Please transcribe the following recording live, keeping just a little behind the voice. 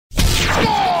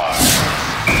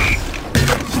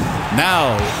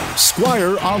Now,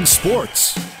 Squire on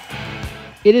Sports.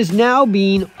 It has now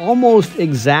been almost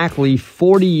exactly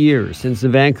 40 years since the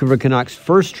Vancouver Canucks'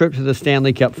 first trip to the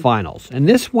Stanley Cup Finals, and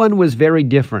this one was very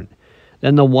different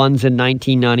than the ones in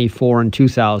 1994 and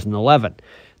 2011.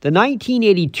 The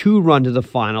 1982 run to the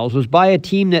finals was by a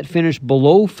team that finished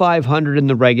below 500 in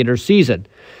the regular season.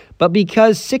 But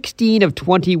because 16 of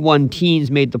 21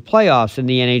 teams made the playoffs in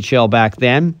the NHL back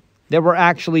then, there were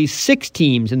actually 6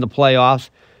 teams in the playoffs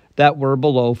that were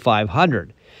below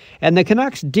 500. And the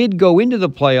Canucks did go into the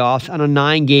playoffs on a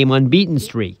 9-game unbeaten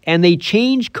streak, and they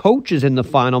changed coaches in the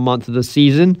final month of the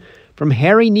season from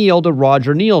Harry Neal to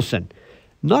Roger Neilson.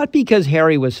 Not because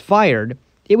Harry was fired,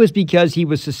 it was because he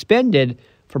was suspended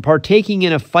for partaking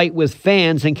in a fight with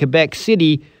fans in Quebec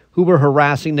City who were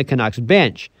harassing the Canucks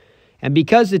bench. And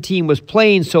because the team was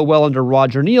playing so well under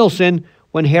Roger Neilson,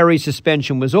 when Harry's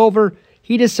suspension was over,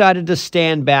 he decided to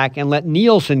stand back and let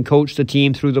Neilson coach the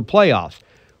team through the playoffs,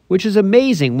 which is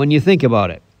amazing when you think about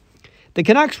it. The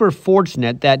Canucks were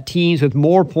fortunate that teams with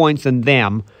more points than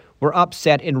them were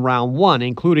upset in round 1,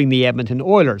 including the Edmonton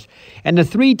Oilers. And the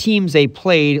 3 teams they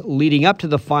played leading up to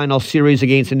the final series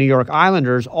against the New York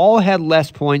Islanders all had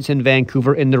less points than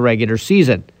Vancouver in the regular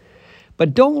season.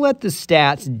 But don't let the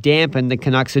stats dampen the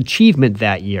Canucks' achievement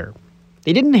that year.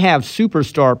 They didn't have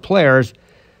superstar players,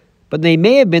 but they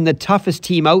may have been the toughest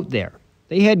team out there.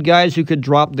 They had guys who could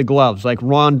drop the gloves like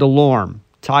Ron DeLorme,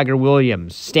 Tiger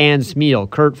Williams, Stan Smyl,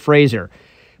 Kurt Fraser.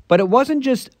 But it wasn't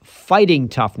just fighting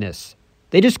toughness.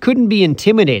 They just couldn't be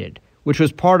intimidated, which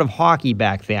was part of hockey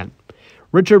back then.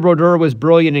 Richard Brodeur was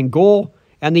brilliant in goal,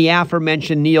 and the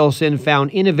aforementioned Neilson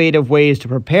found innovative ways to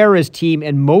prepare his team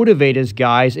and motivate his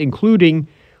guys, including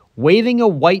waving a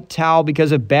white towel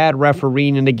because of bad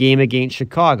refereeing in the game against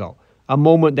Chicago, a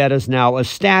moment that is now a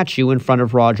statue in front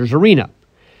of Rogers Arena.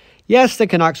 Yes, the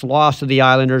Canucks lost to the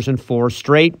Islanders in 4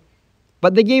 straight,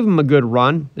 but they gave them a good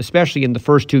run, especially in the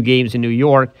first 2 games in New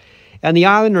York, and the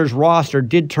Islanders' roster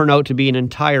did turn out to be an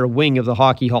entire wing of the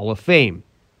Hockey Hall of Fame.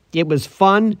 It was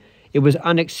fun, it was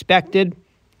unexpected,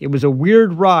 it was a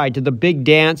weird ride to the big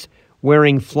dance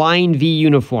wearing Flying V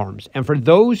uniforms, and for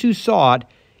those who saw it,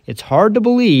 it's hard to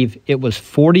believe it was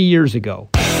 40 years ago.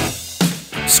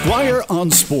 Squire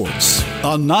on Sports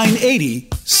on 980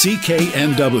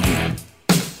 CKNW.